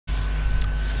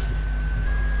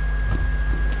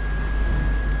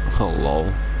Oh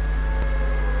lol.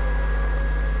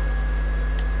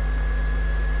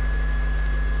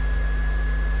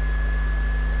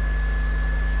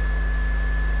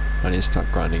 I need to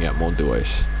start grinding out more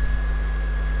duos.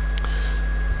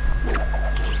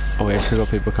 Oh, we actually got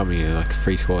people coming in, like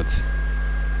 3 squads.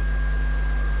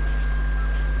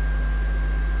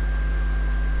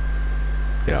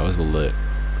 Yeah, that was lit.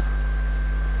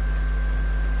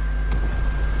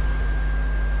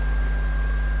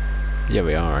 Yeah,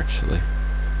 we are actually.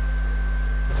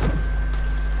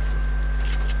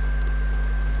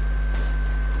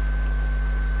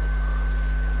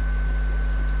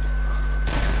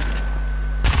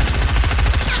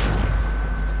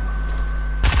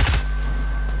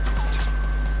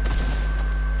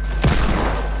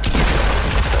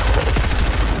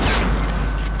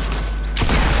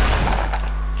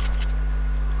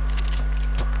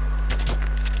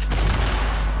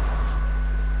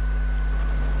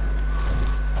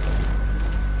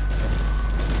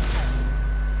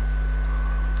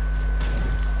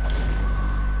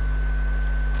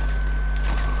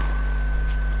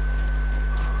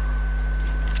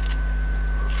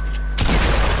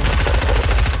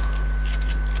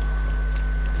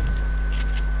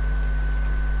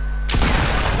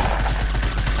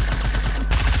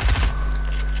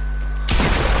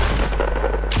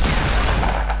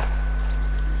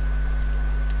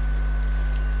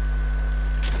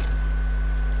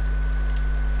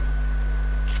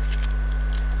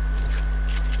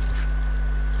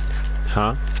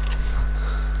 Huh?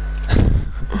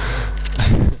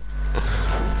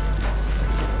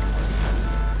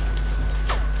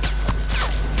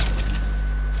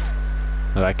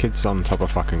 That kid's on top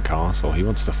of fucking castle. He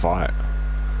wants to fight.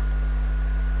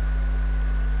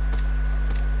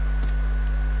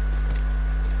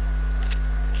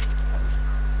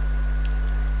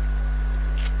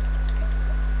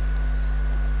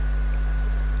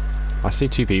 I see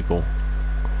 2 people.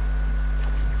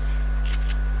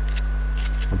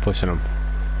 I'm pushing them.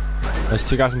 There's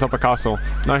 2 guys on top of castle.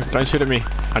 No, don't shoot at me.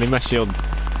 I need my shield.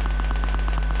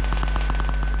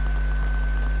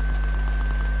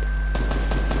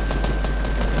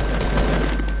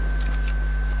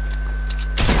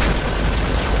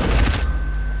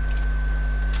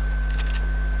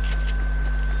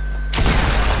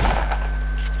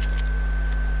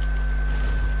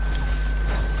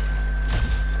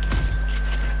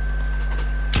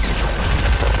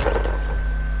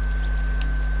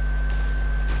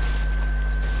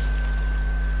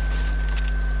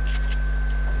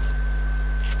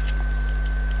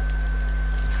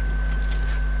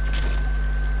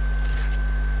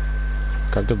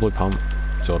 Grab the blue pump,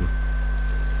 Jordan.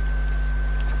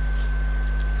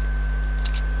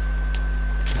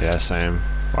 Yeah, same.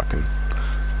 Fucking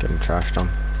getting trashed on.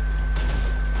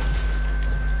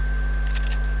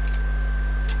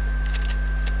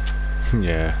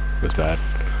 Yeah, it was bad.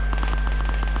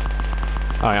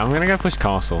 Alright, I'm gonna go push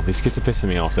castle. These kids are pissing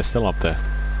me off. They're still up there.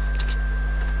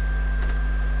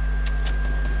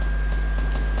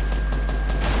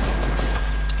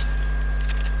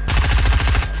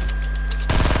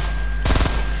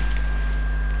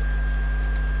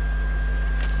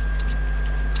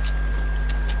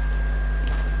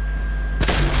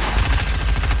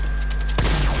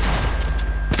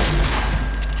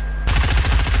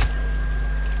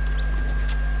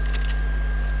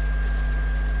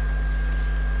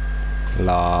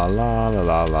 La la la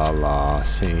la la la,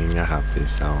 sing a happy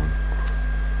song.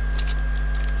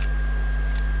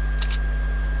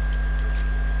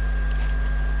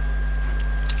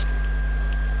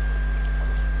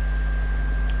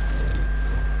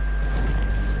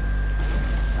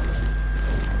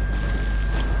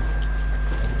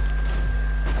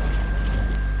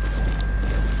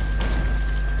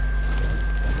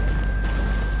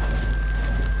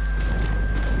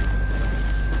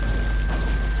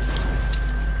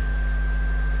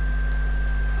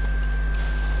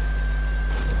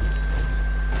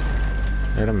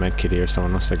 I got a med kit here,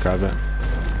 someone wants to grab it.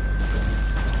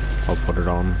 I'll put it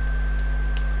on.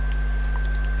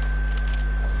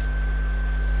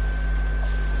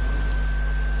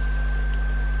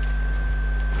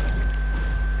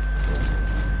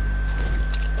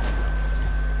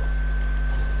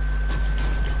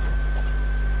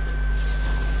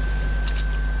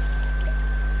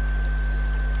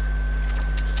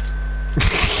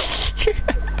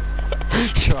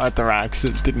 Tried the racks,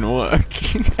 it didn't work.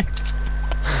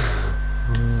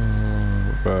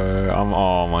 Bro,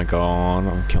 oh my god,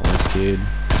 I'm killing this kid.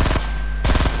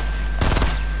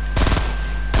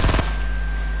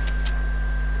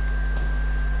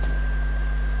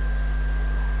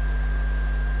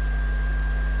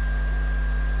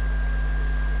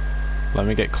 Let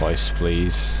me get close,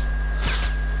 please.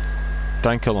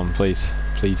 Don't kill him, please.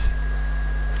 Please.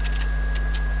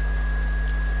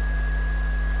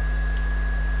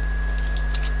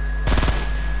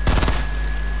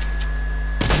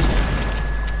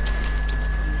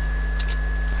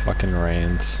 Fucking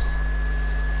rains.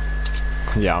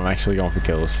 Yeah, I'm actually going for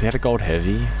kills. He had a gold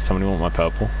heavy. Somebody want my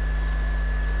purple?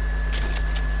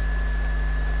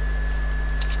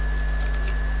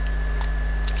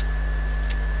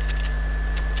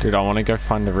 Dude, I want to go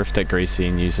find the rift at Greasy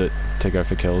and use it to go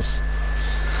for kills.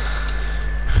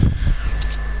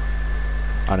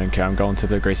 I don't care. I'm going to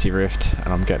the Greasy rift and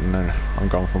I'm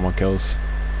going for more kills.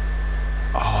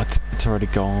 Oh, it's already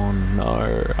gone.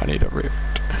 No, I need a rift.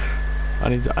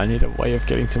 I need a way of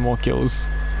getting to more kills.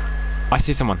 I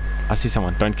see someone. I see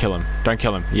someone. Don't kill him. Don't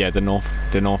kill him. Yeah, the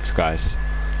north guys.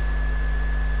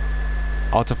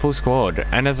 Oh, it's a full squad,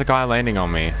 and there's a guy landing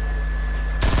on me.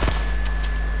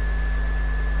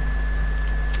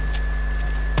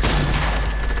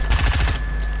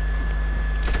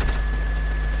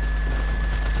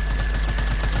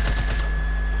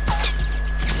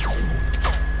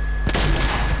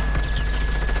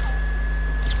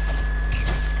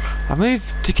 I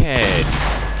moved, dickhead.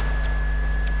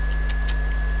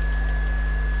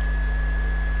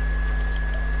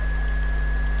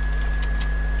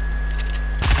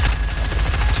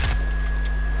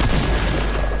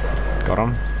 Got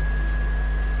him.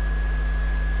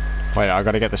 Wait, I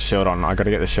gotta get the shield on. I gotta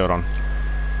get the shield on.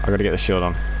 I gotta get the shield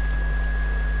on.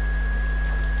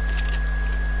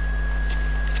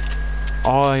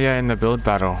 Oh yeah, in the build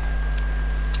battle.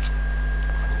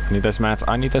 I need those mats.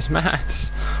 I need those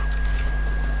mats.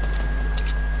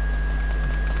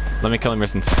 Let me kill him,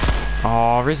 Risens.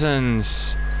 Oh,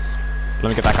 Risens. Let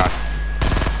me get that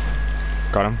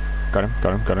guy. Got him. Got him.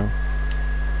 Got him. Got him.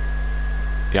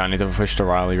 Yeah, I need to push to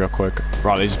Riley real quick.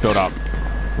 Riley, just build up.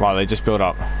 Riley, just build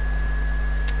up.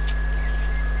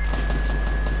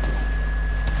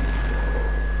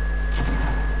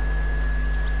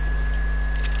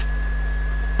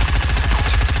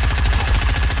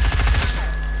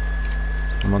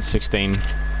 I'm on 16.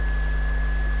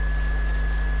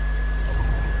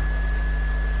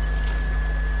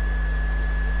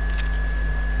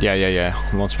 Yeah.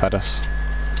 Launch pad us.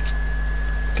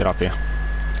 Get up here.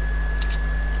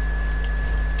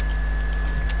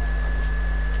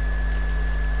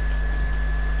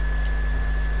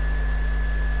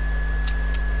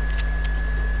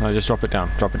 No, just drop it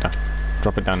down. Drop it down.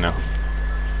 Drop it down now.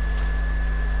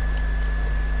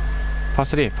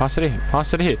 Pass it here. Pass it here.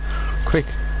 Pass it here. Quick.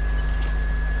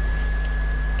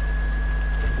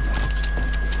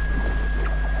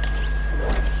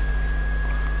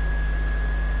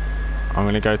 I'm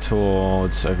gonna go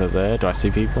towards over there. Do I see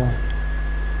people?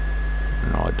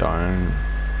 No, I don't.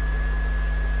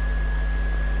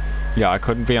 Yeah, I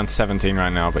couldn't be on 17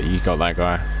 right now, but you got that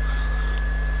guy.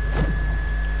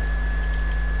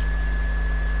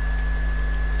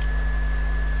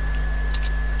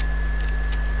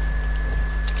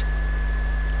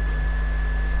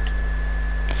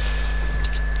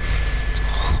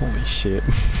 Holy shit.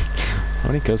 How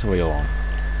many kills are we all on?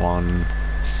 1,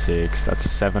 6, that's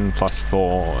 7 plus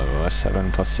 4,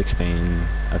 7 plus 16,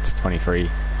 that's 23.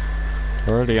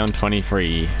 We're already on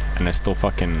 23, and there's still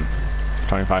fucking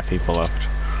 25 people left.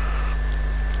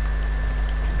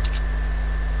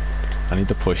 I need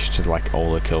to push to like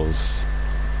all the kills.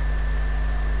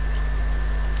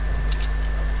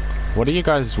 What are you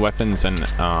guys' weapons and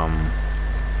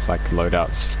like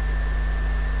loadouts?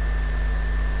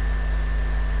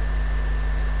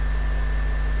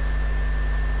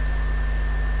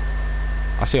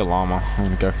 I see a llama. I'm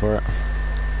gonna go for it.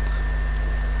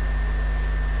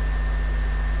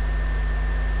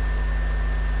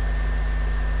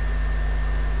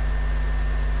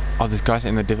 Oh, this guy's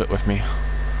in the divot with me.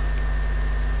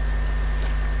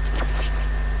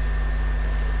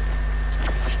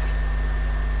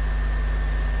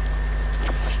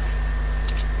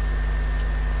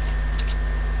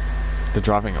 They're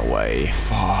driving away.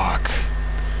 Fuck.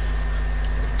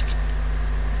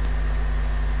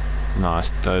 No,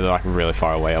 they're like really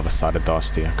far away, other side of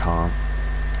Dusty. I can't.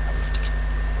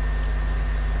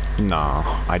 No,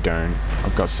 I don't.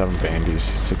 I've got 7 bandies,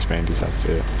 6 bandies, that's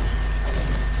it.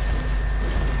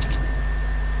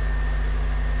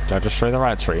 Did I destroy the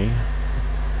right tree?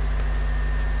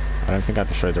 I don't think I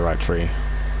destroyed the right tree.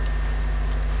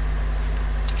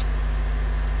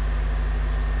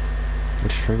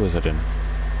 Which tree was it in?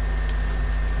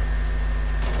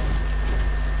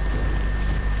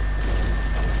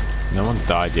 No one's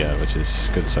died yet, which is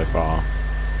good so far.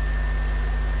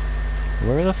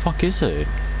 Where the fuck is it?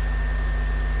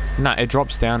 Nah, it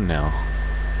drops down now.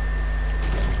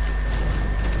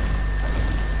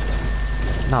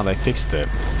 No, they fixed it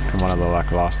in one of the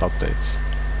like last updates.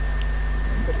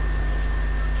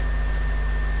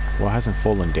 Well, it hasn't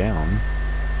fallen down.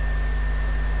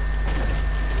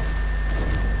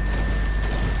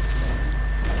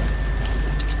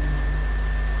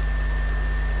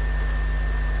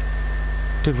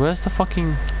 Dude, where's the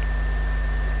fucking...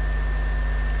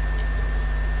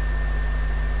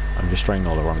 I'm destroying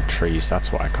all the wrong trees,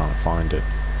 that's why I can't find it.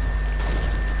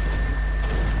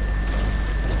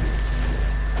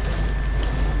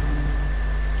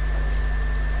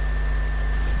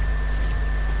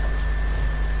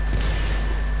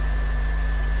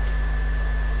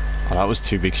 Oh, that was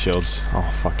 2 big shields. Oh,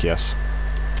 fuck yes.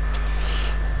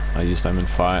 I used them in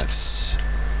fights.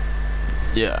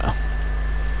 Yeah.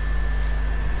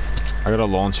 I got a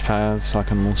launch pad so I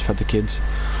can launch pad the kids.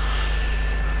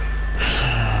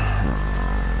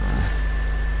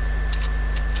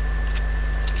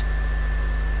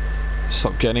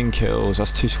 Stop getting kills.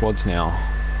 That's 2 squads now.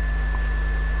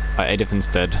 Adolfin's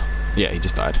dead. Yeah, he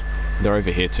just died. They're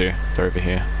over here too. They're over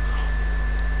here.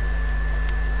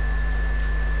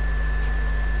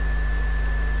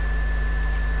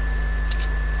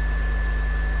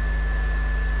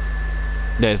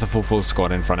 There's a full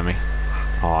squad in front of me.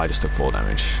 Oh, I just took 4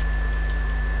 damage.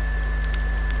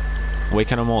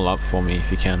 Waken them all up for me if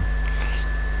you can.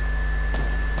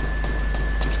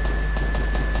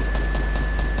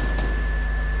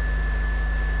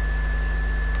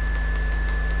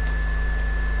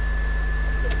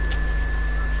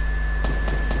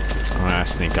 I'm gonna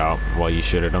sneak out while you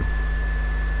shoot at them.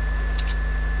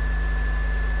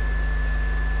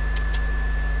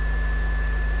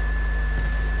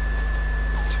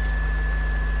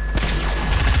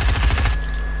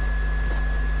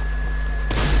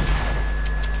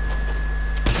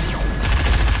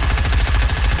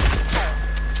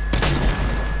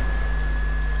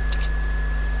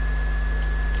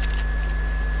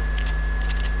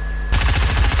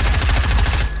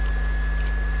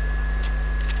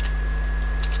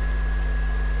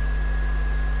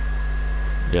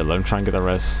 Yeah, let him try and get the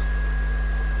res.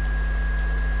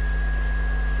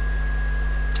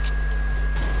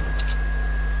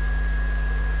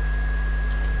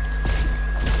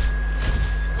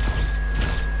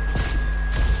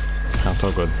 That's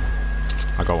all good.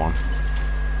 I got one.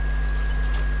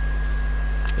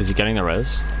 Is he getting the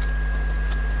res?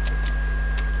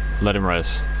 Let him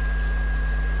res.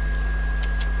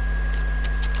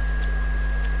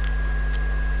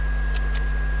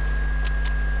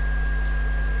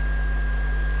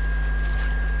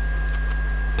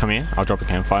 Come here, I'll drop a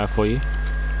campfire for you.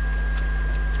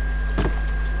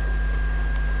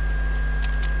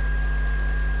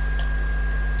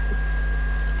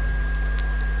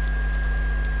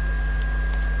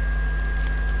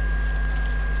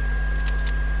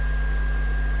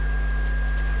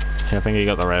 Yeah, I think he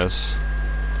got the res.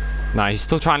 Nah, he's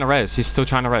still trying to res. He's still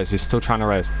trying to res. He's still trying to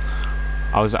res.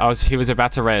 He was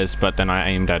about to res, but then I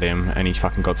aimed at him and he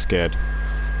fucking got scared.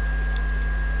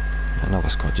 Another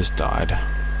squad just died.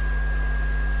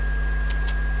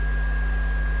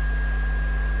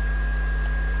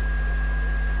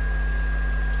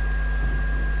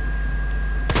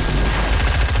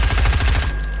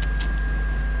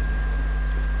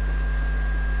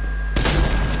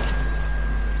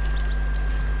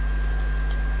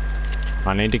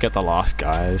 I need to get the last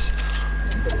guys.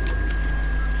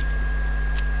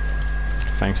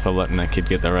 Thanks for letting that kid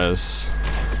get the res.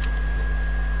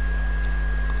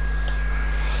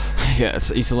 Yeah,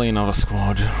 it's easily another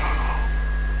squad.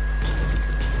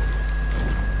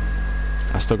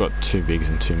 I still got 2 bigs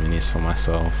and 2 minis for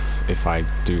myself if I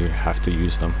do have to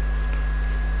use them.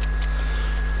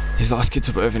 These last kids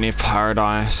are over near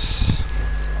Paradise.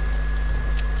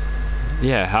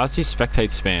 Yeah, how's he spectate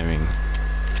spamming?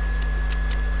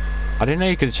 I didn't know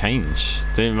you could change.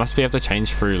 They must be able to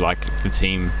change through like the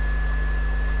team.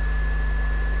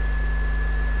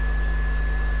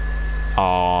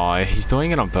 Oh, he's doing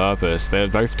it on purpose. They're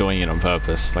both doing it on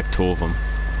purpose, like 2 of them.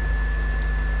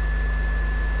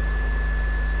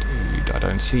 Dude, I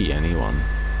don't see anyone.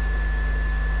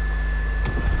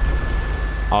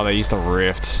 Oh, they used a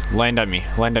rift. Land at me,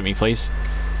 please.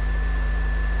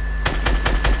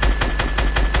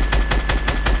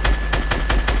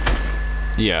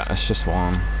 Yeah, it's just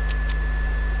one.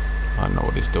 I don't know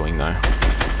what he's doing though.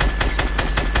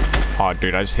 Oh,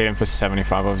 dude, I just hit him for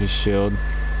 75 of his shield.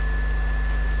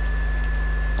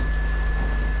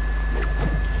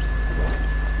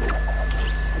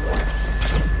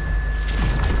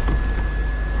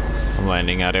 I'm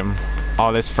landing at him.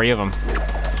 Oh, there's 3 of them.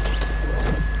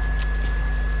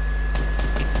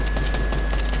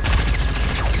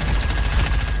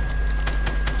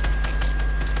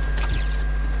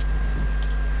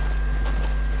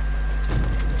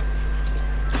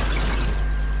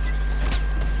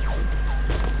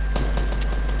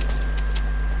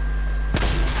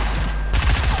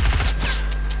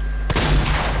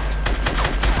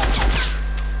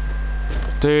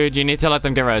 Dude, you need to let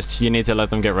them get rest. You need to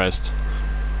let them get rest.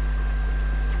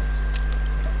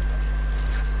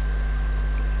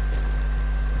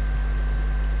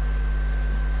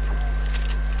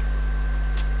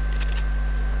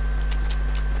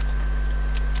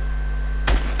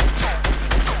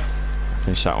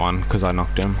 Finish that one because I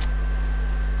knocked him.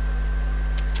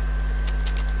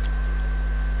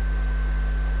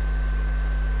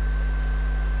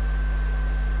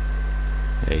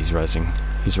 Yeah, he's rezzing.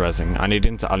 He's rezzing. I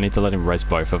need to let him res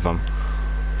both of them.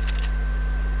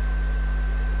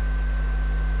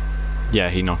 Yeah,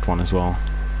 he knocked one as well.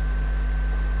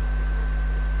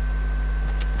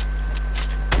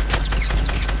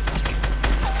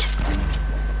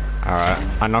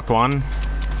 Alright, I knocked one.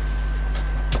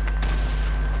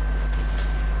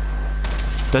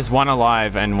 There's one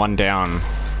alive and one down.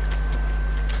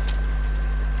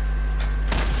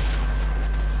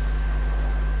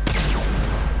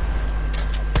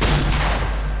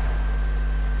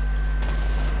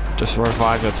 Just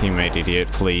revive your teammate, idiot,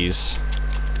 please.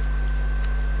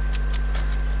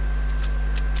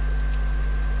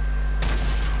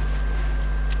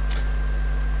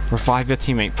 Revive your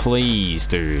teammate, please,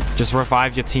 dude. Just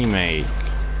revive your teammate.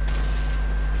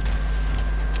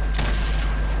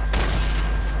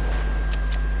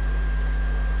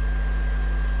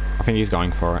 I think he's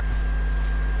going for it.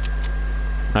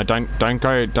 No, don't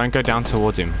go down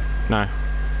towards him. No.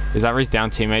 Is that where his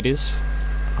down teammate is?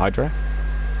 Hydra?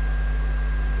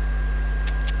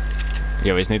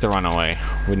 Yeah, we just need to run away.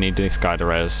 We need this guy to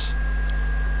res.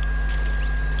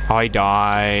 Oh, he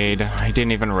died. He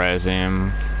didn't even res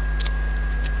him.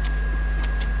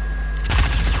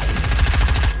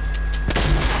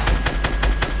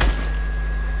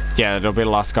 Yeah, it'll be the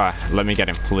last guy. Let me get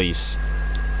him, please.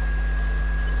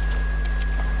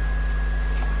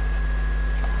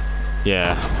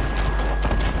 Yeah.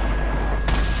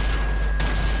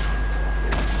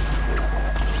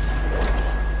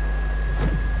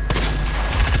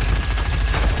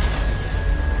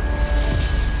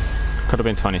 Could have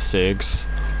been 26.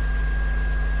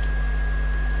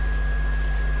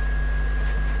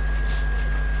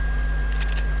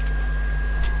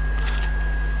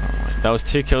 That was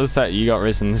 2 kills that you got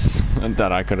risens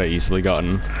that I could have easily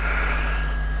gotten.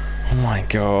 Oh my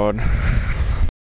god.